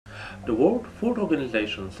The World Food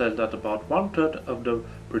Organization says that about 1/3 of the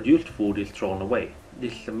produced food is thrown away.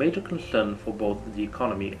 This is a major concern for both the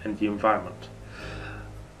economy and the environment.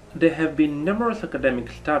 There have been numerous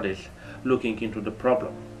academic studies looking into the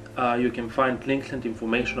problem. You can find links and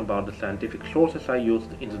information about the scientific sources I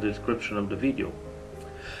used in the description of the video.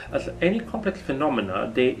 As any complex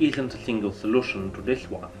phenomena, there isn't a single solution to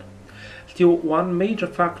this one. Still, one major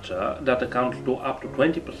factor that accounts to up to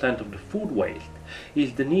 20% of the food waste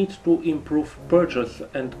is the need to improve purchase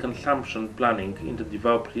and consumption planning in the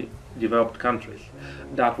developed countries.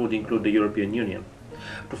 That would include the European Union.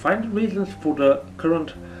 To find reasons for the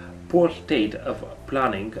current poor state of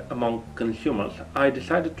planning among consumers, I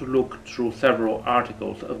decided to look through several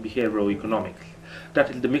articles of behavioral economics. That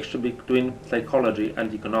is the mixture between psychology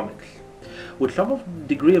and economics. With some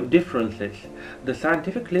degree of differences, the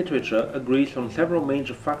scientific literature agrees on several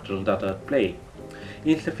major factors that are at play.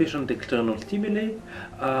 Insufficient external stimuli,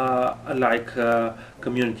 like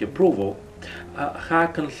community approval, high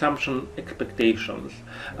consumption expectations,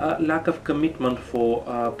 lack of commitment for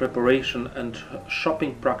preparation and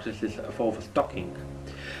shopping practices of overstocking.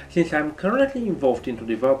 Since I am currently involved in the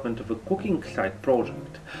development of a cooking site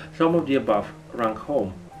project, some of the above rank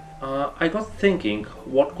home. I got thinking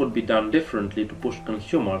what could be done differently to push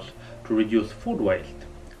consumers to reduce food waste.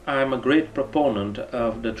 I am a great proponent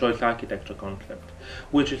of the choice architecture concept,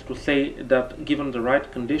 which is to say that given the right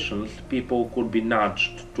conditions, people could be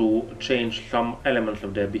nudged to change some elements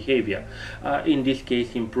of their behavior, in this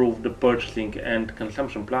case improve the purchasing and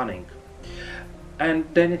consumption planning. And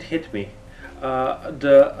then it hit me.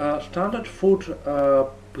 The standard food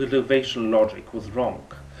preservation logic was wrong.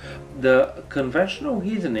 The conventional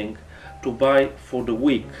reasoning to buy for the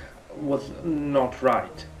week was not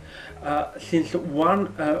right. Since one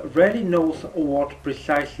rarely knows what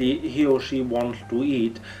precisely he or she wants to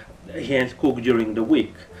eat, hence cook during the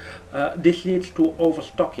week, this leads to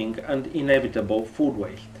overstocking and inevitable food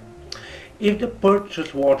waste. If the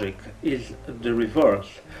purchase logic is the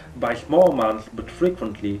reverse, by small amounts but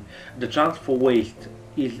frequently, the chance for waste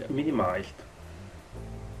is minimized.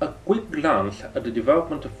 A quick glance at the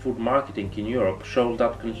development of food marketing in Europe shows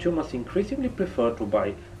that consumers increasingly prefer to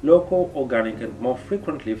buy local, organic and more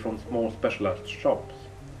frequently from small specialized shops.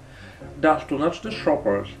 Thus, to nudge the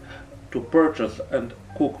shoppers to purchase and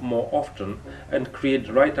cook more often and create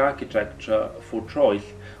the right architecture for choice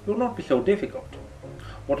will not be so difficult.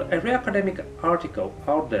 What every academic article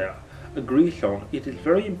out there agrees on, it is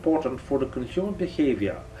very important for the consumer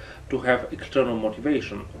behavior to have external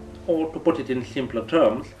motivation. Or to put it in simpler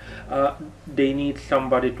terms, they need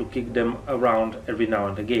somebody to kick them around every now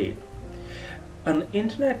and again. An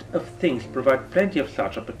Internet of Things provides plenty of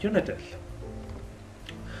such opportunities.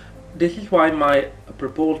 This is why my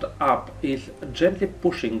proposed app is gently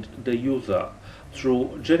pushing the user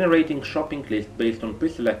through generating shopping lists based on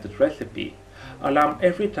pre-selected recipe, alarm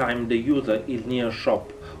every time the user is near a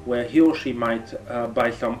shop where he or she might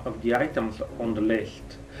buy some of the items on the list,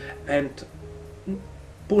 and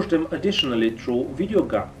push them additionally through video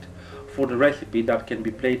guide for the recipe that can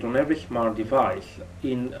be played on every smart device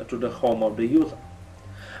into the home of the user.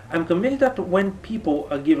 I'm convinced that when people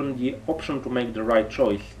are given the option to make the right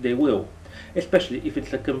choice, they will, especially if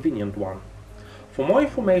it's a convenient one. For more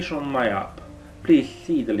information on my app, please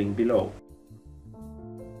see the link below.